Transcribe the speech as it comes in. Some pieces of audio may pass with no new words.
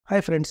Hi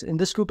friends, in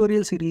this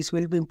tutorial series,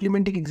 we'll be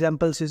implementing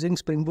examples using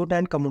Spring Boot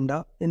and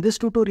Camunda. In this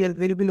tutorial,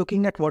 we'll be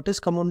looking at what is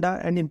Camunda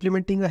and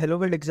implementing a Hello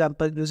World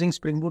example using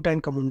Spring Boot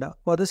and Camunda.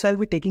 For this, I'll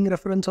be taking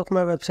reference of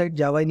my website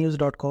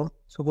javanews.com.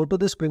 So go to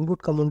the Spring Boot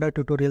Camunda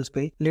tutorials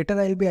page. Later,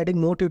 I'll be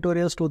adding more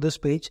tutorials to this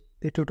page.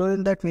 The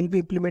tutorial that we'll be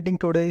implementing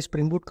today is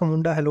Spring Boot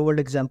Camunda Hello World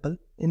example.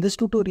 In this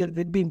tutorial,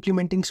 we'll be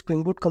implementing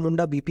Spring Boot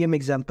Camunda BPM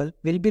example.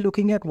 We'll be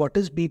looking at what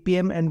is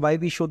BPM and why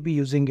we should be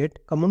using it.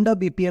 Camunda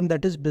BPM,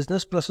 that is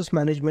Business Process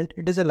Management.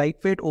 It is a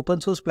lightweight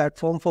open source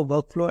platform for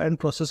workflow and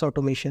process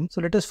automation.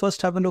 So let us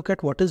first have a look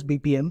at what is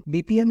BPM.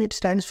 BPM, it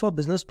stands for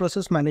Business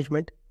Process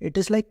Management. It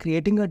is like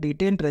creating a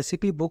detailed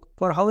recipe book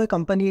for how a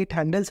company it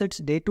handles its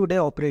day-to-day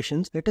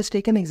operations. Let us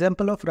take an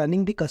example of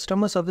running the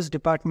customer service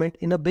department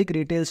in a big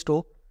retail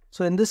store.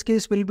 So in this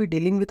case, we'll be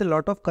dealing with a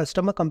lot of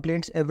customer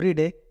complaints every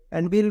day,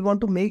 and we'll want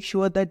to make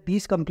sure that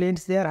these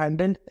complaints, they are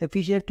handled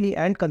efficiently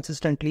and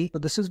consistently. So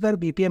this is where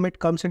BPM it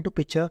comes into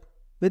picture.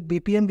 With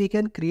BPM, we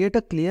can create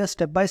a clear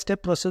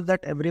step-by-step process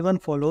that everyone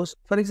follows.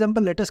 For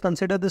example, let us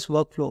consider this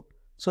workflow.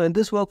 So in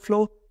this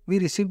workflow, we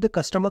receive the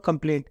customer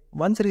complaint.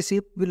 Once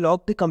received, we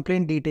log the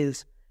complaint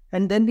details,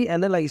 and then we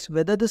analyze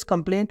whether this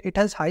complaint it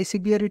has high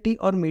severity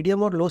or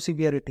medium or low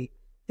severity.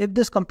 If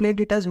this complaint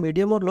it has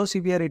medium or low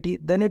severity,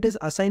 then it is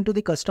assigned to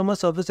the customer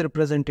service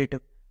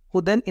representative,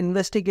 who then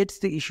investigates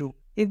the issue.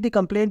 If the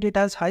complaint it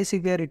has high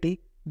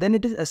severity, then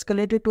it is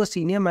escalated to a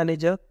senior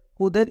manager,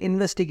 who then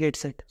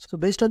investigates it. So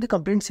based on the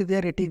complaint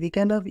severity, we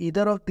can have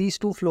either of these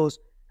two flows,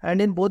 and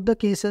in both the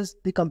cases,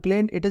 the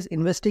complaint it is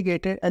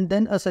investigated and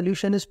then a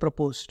solution is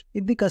proposed.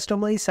 If the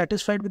customer is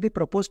satisfied with the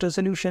proposed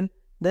resolution,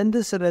 then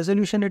this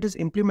resolution it is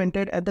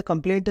implemented and the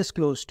complaint is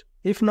closed.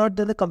 If not,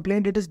 then the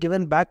complaint it is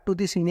given back to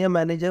the senior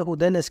manager, who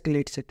then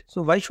escalates it.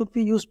 So why should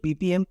we use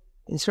BPM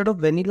instead of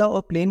vanilla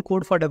or plain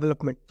code for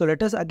development? So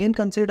let us again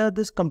consider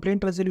this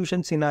complaint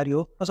resolution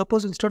scenario. Now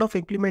suppose instead of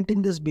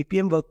implementing this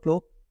BPM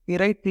workflow, we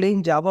write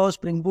plain Java or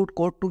Spring Boot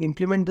code to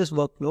implement this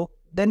workflow,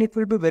 then it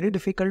will be very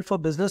difficult for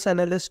business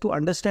analysts to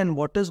understand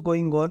what is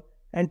going on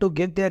and to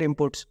give their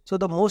inputs. So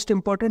the most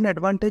important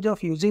advantage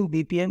of using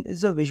BPM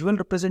is the visual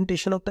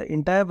representation of the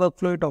entire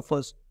workflow it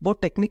offers. Both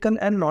technical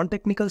and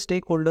non-technical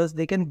stakeholders,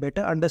 they can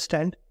better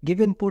understand, give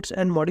inputs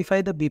and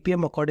modify the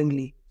BPM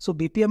accordingly. So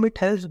BPM it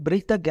helps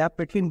bridge the gap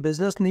between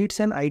business needs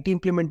and IT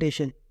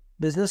implementation.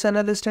 Business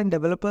analysts and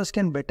developers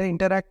can better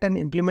interact and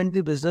implement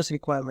the business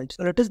requirements.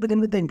 So let us begin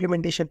with the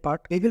implementation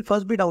part. We will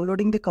first be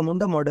downloading the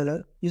Camunda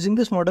modeler. Using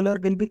this modeler,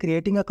 we'll be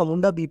creating a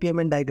Camunda BPM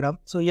and diagram.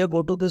 So here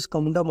go to this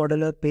Camunda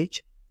modeler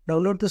page.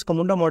 Download this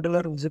Camunda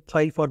modeler zip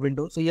file for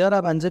Windows. So here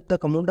I've unzipped the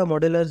Camunda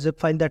modeler zip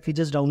file that we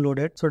just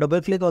downloaded. So double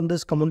click on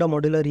this Camunda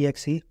modeler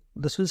exe.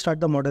 This will start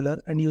the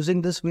modeler, and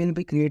using this we'll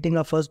be creating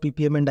our first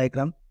BPM and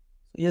diagram.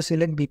 Here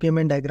select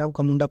BPM and diagram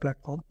Camunda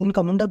platform. In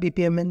Camunda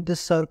BPM, this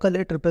circle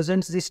it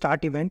represents the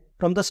start event.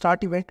 From the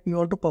start event, we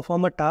want to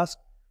perform a task.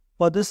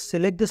 For this,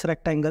 select this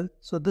rectangle.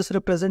 So this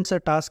represents a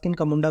task in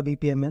Camunda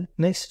BPM.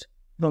 Next,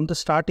 from the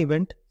start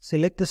event,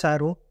 select this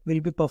arrow.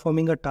 We'll be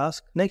performing a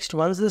task. Next,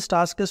 once this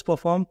task is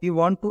performed, we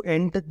want to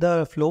end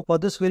the flow. For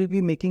this, we'll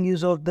be making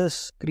use of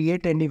this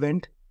create end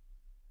event.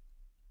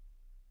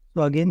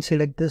 So again,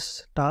 select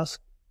this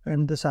task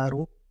and this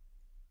arrow.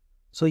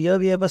 So here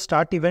we have a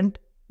start event.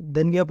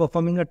 Then we are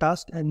performing a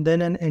task and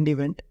then an end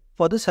event.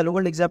 For this Hello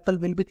World example,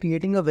 we'll be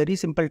creating a very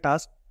simple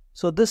task.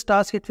 So this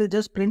task, it will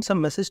just print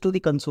some message to the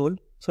console.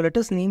 So let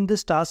us name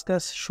this task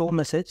as show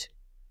message.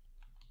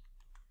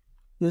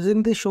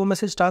 Using the show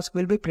message task,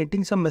 we'll be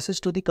printing some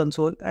message to the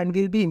console, and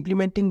we'll be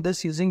implementing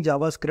this using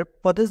JavaScript.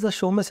 For this, the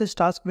show message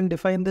task will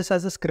define this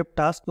as a script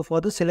task. So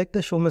for this, select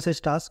the show message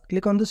task.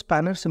 Click on this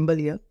banner symbol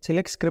here.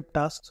 Select script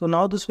task. So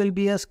now this will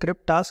be a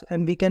script task,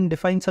 and we can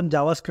define some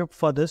JavaScript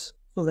for this.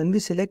 So when we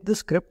select the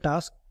script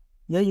task,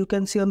 here you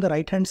can see on the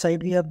right hand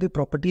side we have the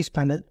properties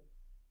panel,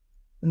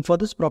 and for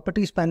this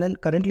properties panel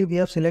currently we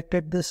have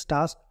selected this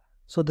task.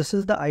 So this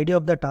is the ID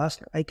of the task.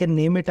 I can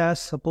name it as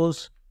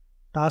suppose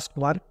task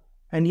 1,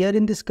 and here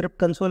in the script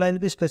console I will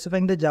be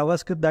specifying the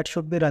JavaScript that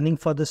should be running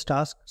for this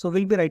task. So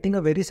we'll be writing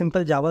a very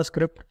simple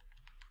JavaScript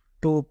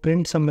to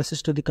print some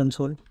message to the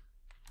console.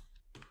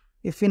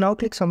 If we now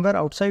click somewhere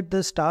outside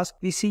this task,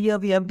 we see here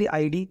we have the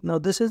ID. Now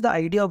this is the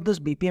ID of this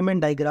BPM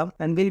and diagram,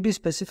 and we'll be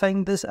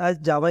specifying this as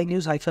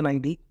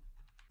javanews-id.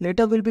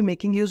 Later, we'll be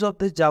making use of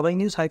this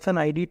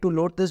javanews-id to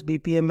load this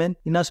BPMN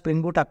in our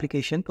Spring Boot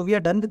application. So we are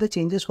done with the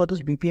changes for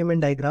this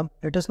BPMN diagram.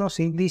 Let us now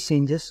save these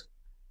changes.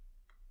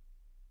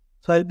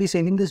 So I'll be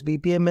saving this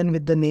BPMN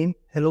with the name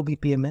Hello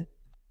BPMN.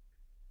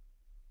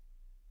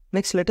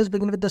 Next, let us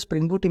begin with the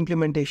Spring Boot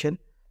implementation.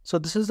 So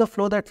this is the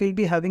flow that we'll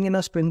be having in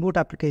our Spring Boot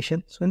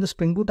application. So in the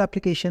Spring Boot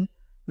application,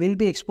 we'll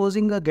be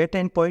exposing a GET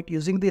endpoint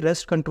using the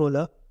REST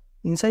controller.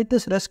 Inside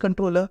this REST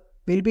controller,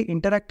 we'll be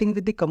interacting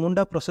with the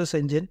Camunda process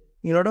engine.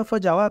 In order for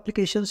Java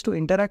applications to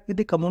interact with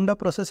the Camunda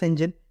process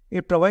engine,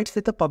 it provides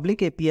with a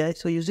public API.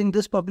 So using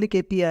this public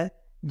API,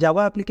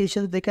 Java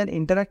applications, they can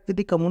interact with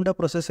the Camunda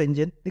process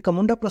engine. The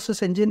Camunda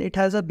process engine, it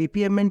has a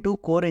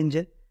BPMN2 core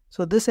engine.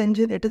 So this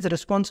engine, it is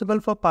responsible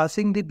for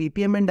passing the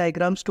BPMN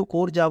diagrams to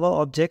core Java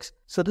objects.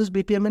 So this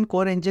BPMN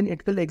core engine,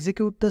 it will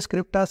execute the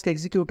script task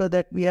executor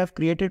that we have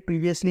created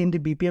previously in the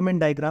BPMN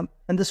diagram,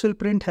 and this will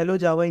print hello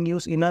Java in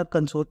use in our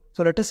console.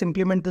 So let us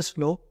implement this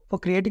flow. For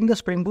creating the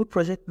Spring Boot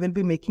project, we'll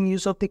be making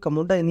use of the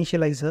Camunda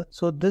initializer.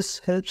 So this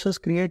helps us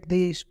create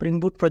the Spring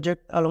Boot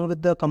project along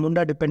with the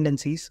Camunda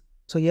dependencies.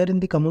 So here in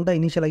the Camunda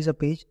initializer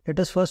page, let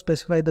us first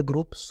specify the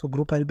group. So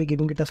group, I'll be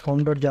giving it as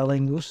form.java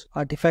in use.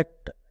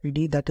 Artifact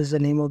ID, that is the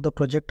name of the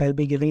project. I'll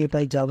be giving it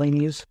as Java in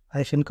use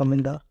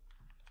 -Camunda.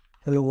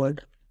 Hello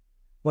world.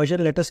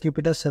 Version, let us keep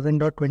it as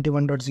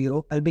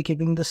 7.21.0. I'll be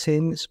keeping the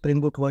same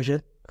Spring Boot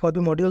version. For the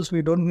modules,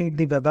 we don't need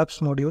the web apps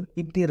module.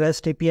 Keep the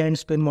REST API and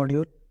Spin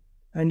module.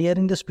 And here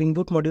in the Spring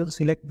Boot module,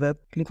 select web,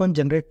 click on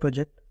generate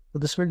project. So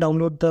this will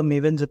download the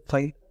Maven zip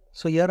file.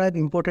 So here I've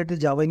imported the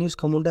Java in use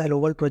Camunda Hello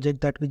World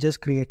project that we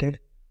just created.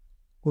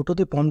 Go to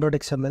the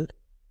pom.xml.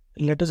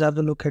 Let us have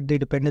a look at the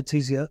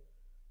dependencies here.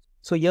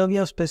 So here we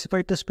have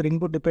specified the Spring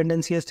Boot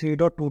dependency as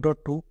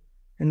 3.2.2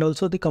 and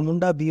also the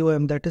Camunda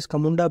BOM, that is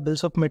Camunda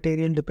Bills of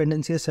Material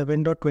dependency as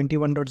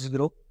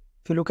 7.21.0.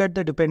 If you look at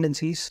the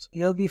dependencies,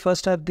 here we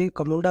first have the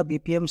Camunda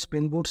BPM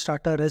Spring Boot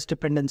Starter REST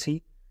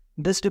dependency.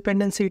 This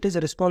dependency, it is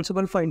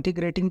responsible for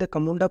integrating the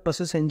Camunda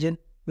process engine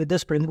with the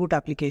Spring Boot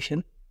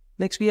application.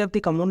 Next, we have the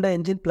Camunda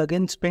engine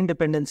plugin Spring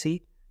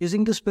dependency.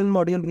 Using the Spin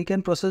module, we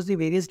can process the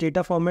various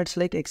data formats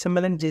like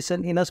XML and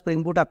JSON in a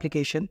Spring Boot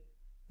application.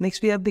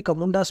 Next, we have the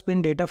Camunda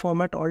Spin data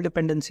format all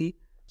dependency.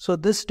 So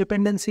this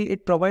dependency,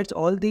 it provides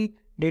all the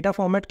data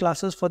format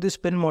classes for the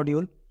Spin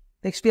module.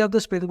 Next, we have the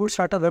Spring Boot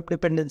Starter web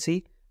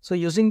dependency. So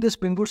using the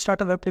Spring Boot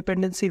Starter web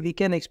dependency, we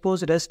can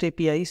expose REST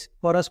APIs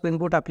for a Spring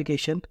Boot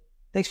application.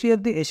 Next, we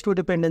have the H2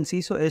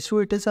 dependency. So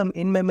H2, it is an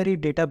in-memory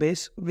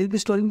database. We'll be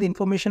storing the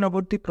information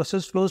about the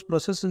process flows,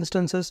 process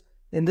instances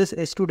in this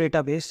H2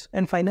 database.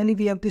 And finally,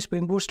 we have the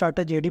Spring Boot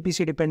Starter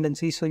JDBC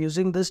dependency. So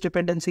using this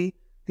dependency,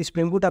 the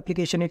Spring Boot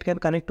application, it can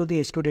connect to the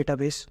H2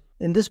 database.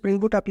 In this Spring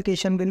Boot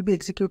application, we'll be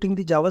executing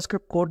the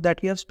JavaScript code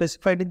that we have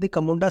specified in the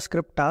Camunda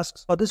script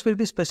tasks. For this, we'll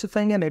be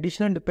specifying an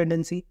additional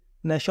dependency,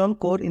 Nashon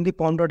core, in the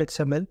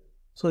pom.xml.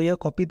 So here,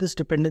 copy this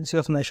dependency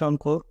of Nashon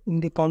core. In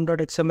the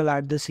pom.xml,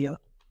 add this here.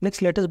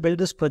 Next, let us build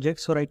this project.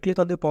 So right click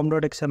on the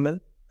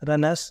pom.xml,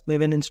 run as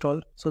Maven install.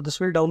 So this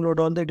will download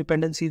all the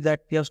dependencies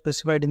that we have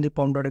specified in the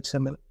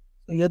pom.xml.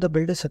 So here the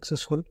build is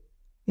successful.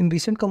 In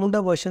recent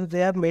Camunda versions, they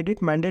have made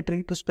it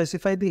mandatory to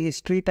specify the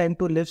history time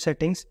to live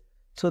settings.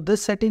 So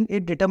this setting,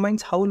 it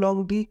determines how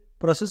long the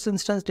process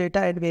instance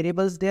data and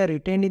variables they are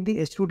retained in the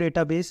H2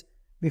 database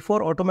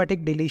before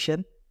automatic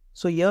deletion.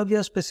 So here we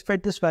have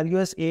specified this value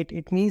as 8.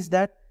 It means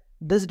that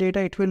this data,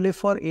 it will live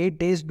for 8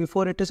 days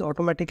before it is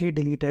automatically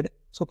deleted.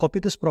 So copy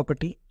this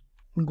property,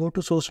 go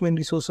to source main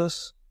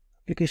resources,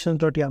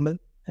 applications.yaml,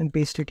 and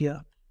paste it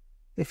here.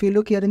 If you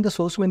look here in the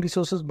source main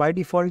resources, by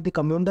default, the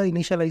Camunda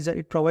initializer,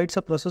 it provides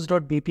a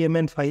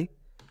process.bpmn file.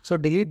 So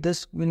delete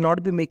this, we'll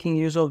not be making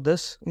use of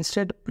this.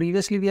 Instead,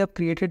 previously we have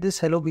created this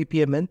hello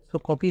bpmn. So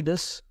copy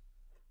this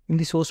in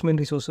the source main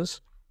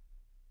resources.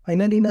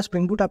 Finally, in a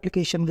Spring Boot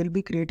application, we'll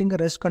be creating a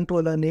REST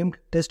controller named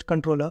test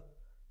controller.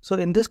 So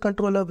in this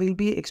controller, we'll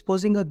be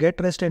exposing a get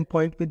REST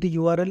endpoint with the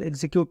URL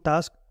execute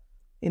task.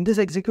 In this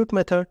execute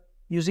method,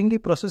 using the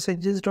process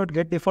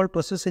engines.get default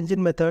process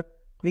engine method,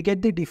 we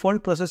get the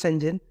default process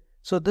engine.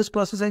 So this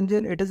process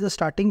engine, it is the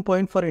starting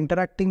point for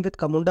interacting with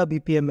Camunda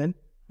BPMN.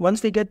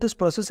 Once we get this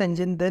process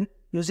engine, then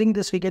using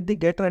this, we get the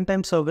get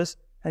runtime service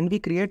and we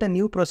create a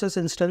new process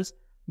instance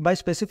by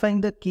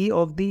specifying the key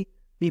of the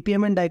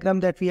BPMN diagram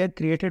that we had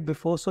created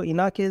before. So in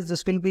our case,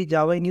 this will be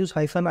Java in use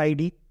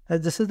 -ID,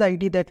 as this is the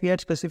ID that we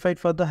had specified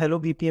for the hello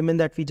BPMN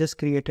that we just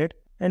created.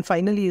 And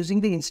finally,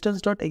 using the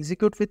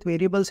instance.execute with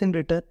variables in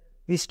return,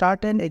 we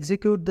start and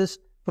execute this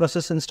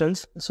process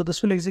instance. So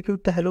this will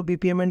execute the hello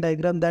BPMN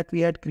diagram that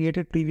we had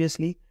created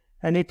previously,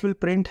 and it will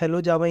print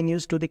hello Java in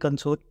use to the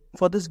console.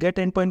 For this get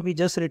endpoint, we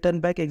just return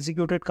back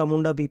executed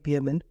Camunda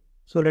BPMN.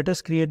 So let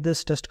us create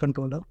this test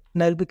controller.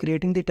 And I'll be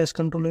creating the test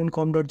controller in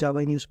com.java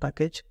in use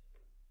package.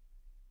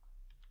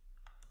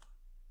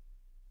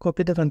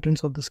 Copy the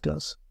contents of this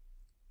class.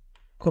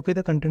 Copy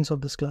the contents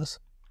of this class.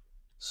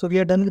 So we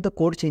are done with the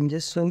code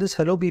changes. So in this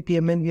hello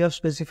BPMN, we have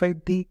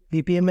specified the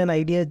BPMN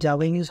ID as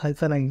Java in use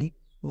 -ID.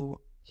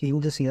 So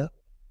change this here.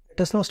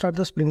 Let us now start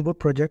the Spring Boot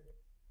project.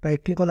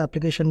 Right click on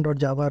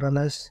application.java, run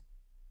as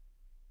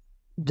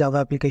Java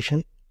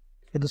application.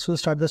 Okay, this will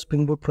start the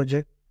Spring Boot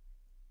project.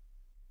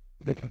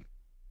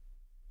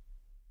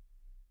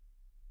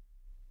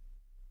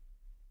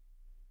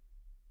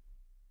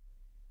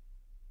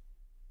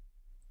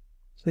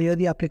 So here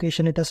the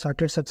application, it has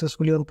started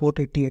successfully on port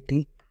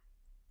 8080.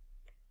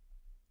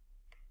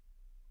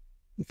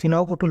 If you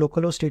now go to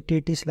localhost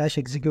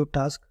 8080/execute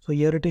task, so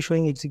here it is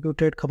showing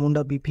executed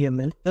Camunda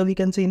BPMN. Here we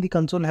can see in the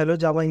console hello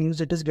Java in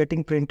use, it is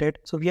getting printed.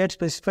 So we had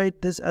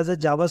specified this as a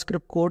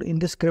JavaScript code in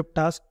the script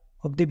task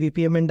of the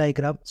BPMN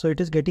diagram. So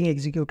it is getting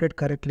executed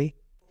correctly.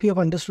 If you have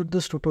understood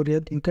this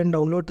tutorial, you can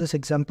download this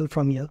example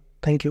from here.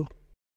 Thank you.